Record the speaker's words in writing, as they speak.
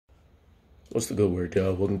What's the good word,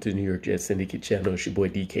 y'all? Welcome to the New York Jets Syndicate channel. It's your boy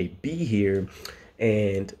DKB here.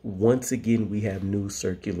 And once again, we have news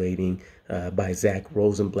circulating by Zach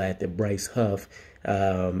Rosenblatt that Bryce Huff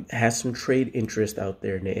has some trade interest out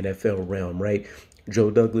there in the NFL realm, right?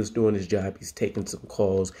 Joe Douglas doing his job. He's taking some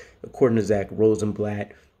calls. According to Zach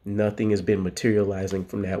Rosenblatt, nothing has been materializing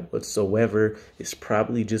from that whatsoever. It's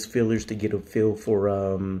probably just fillers to get a feel for,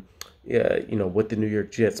 what the New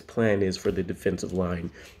York Jets plan is for the defensive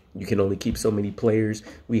line. You can only keep so many players.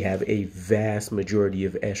 We have a vast majority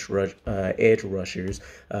of edge rushers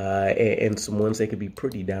and some ones that could be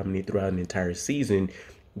pretty dominant throughout an entire season.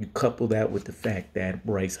 You couple that with the fact that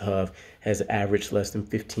Bryce Huff has averaged less than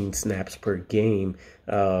 15 snaps per game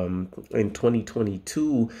in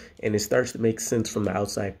 2022, and it starts to make sense from the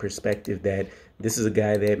outside perspective that this is a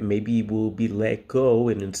guy that maybe will be let go,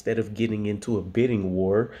 and instead of getting into a bidding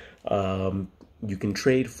war, you can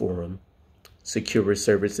trade for him. Secure his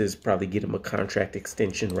services, probably get him a contract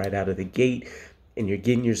extension right out of the gate, and you're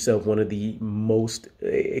getting yourself one of the most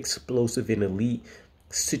explosive and elite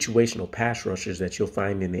situational pass rushers that you'll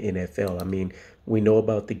find in the NFL. I mean, we know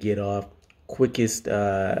about the quickest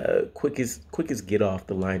get off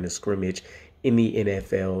the line of scrimmage in the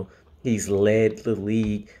NFL. He's led the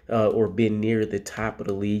league or been near the top of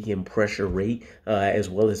the league in pressure rate as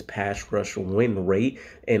well as pass rush win rate.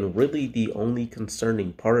 And really the only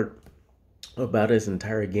concerning part about his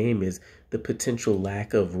entire game is the potential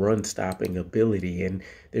lack of run stopping ability, and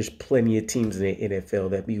there's plenty of teams in the NFL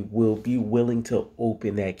that will be willing to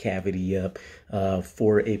open that cavity up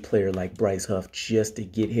for a player like Bryce Huff just to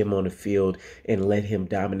get him on the field and let him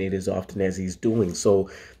dominate as often as he's doing. So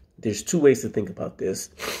there's two ways to think about this.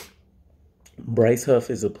 Bryce Huff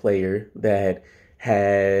is a player that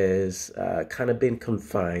has kind of been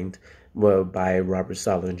confined by Robert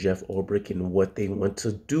Saleh and Jeff Ulbrich and what they want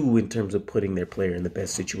to do in terms of putting their player in the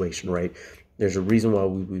best situation, right? There's a reason why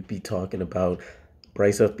we would be talking about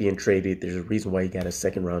Bryce Huff being traded. There's a reason why he got a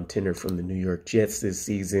second-round tender from the New York Jets this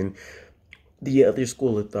season. The other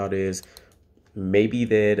school of thought is maybe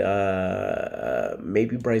that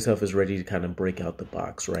maybe Bryce Huff is ready to kind of break out the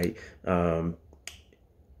box, right?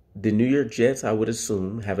 The New York Jets, I would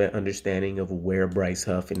assume, have an understanding of where Bryce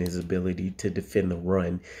Huff and his ability to defend the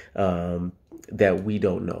run that we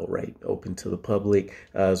don't know, right? Open to the public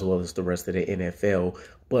as well as the rest of the NFL.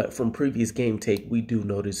 But from previous game tape, we do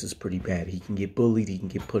know this is pretty bad. He can get bullied. He can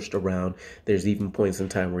get pushed around. There's even points in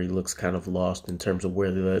time where he looks kind of lost in terms of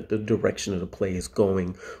where the direction of the play is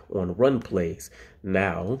going on run plays.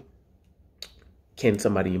 Now, can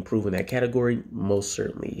somebody improve in that category? Most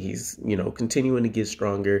certainly. He's, continuing to get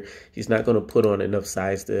stronger. He's not going to put on enough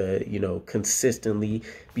size to, consistently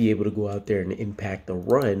be able to go out there and impact the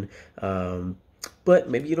run. But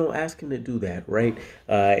maybe you don't ask him to do that, right?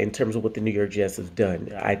 In terms of what the New York Jets have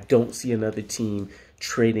done. I don't see another team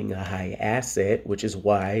trading a high asset, which is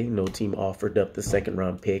why no team offered up the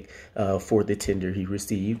second-round pick for the tender he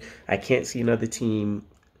received. I can't see another team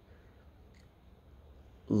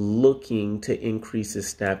looking to increase his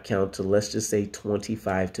snap count to, let's just say,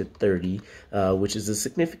 25 to 30, which is a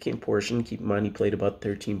significant portion. Keep in mind, he played about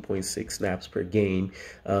 13.6 snaps per game.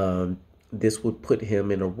 This would put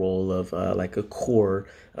him in a role of like a core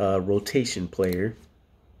rotation player.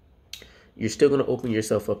 You're still going to open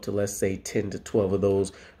yourself up to, let's say, 10 to 12 of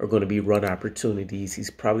those are going to be run opportunities. He's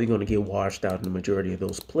probably going to get washed out in the majority of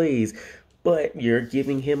those plays, but you're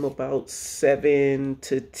giving him about 7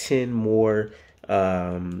 to 10 more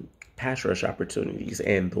pass rush opportunities,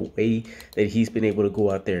 and the way that he's been able to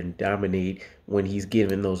go out there and dominate when he's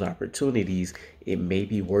given those opportunities, it may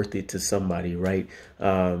be worth it to somebody, right?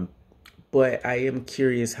 But I am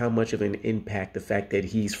curious how much of an impact the fact that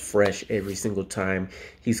he's fresh every single time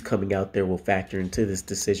he's coming out there will factor into this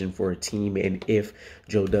decision for a team, and if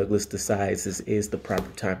Joe Douglas decides this is the proper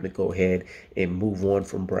time to go ahead and move on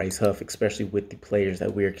from Bryce Huff, especially with the players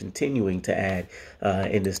that we are continuing to add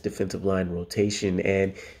in this defensive line rotation.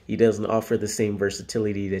 And he doesn't offer the same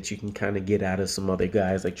versatility that you can kind of get out of some other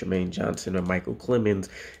guys like Jermaine Johnson or Michael Clemens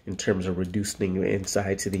in terms of reducing the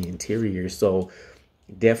inside to the interior. So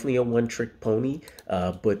definitely a one-trick pony,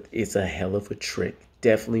 but it's a hell of a trick.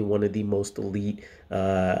 Definitely one of the most elite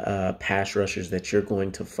pass rushers that you're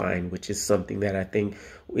going to find, which is something that I think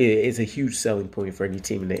is a huge selling point for any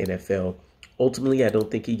team in the NFL. Ultimately, I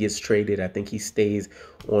don't think he gets traded. I think he stays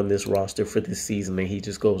on this roster for this season, and he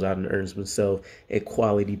just goes out and earns himself a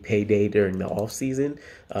quality payday during the offseason.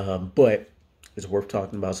 But is worth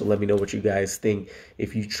talking about. So let me know what you guys think.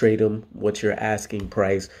 If you trade him, what's your asking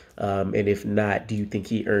price? And if not, do you think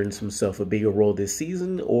he earns himself a bigger role this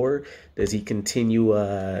season, or does he continue,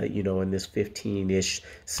 you know, in this 15-ish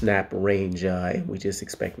snap range? And we just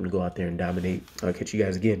expect him to go out there and dominate. I'll catch you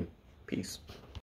guys again. Peace.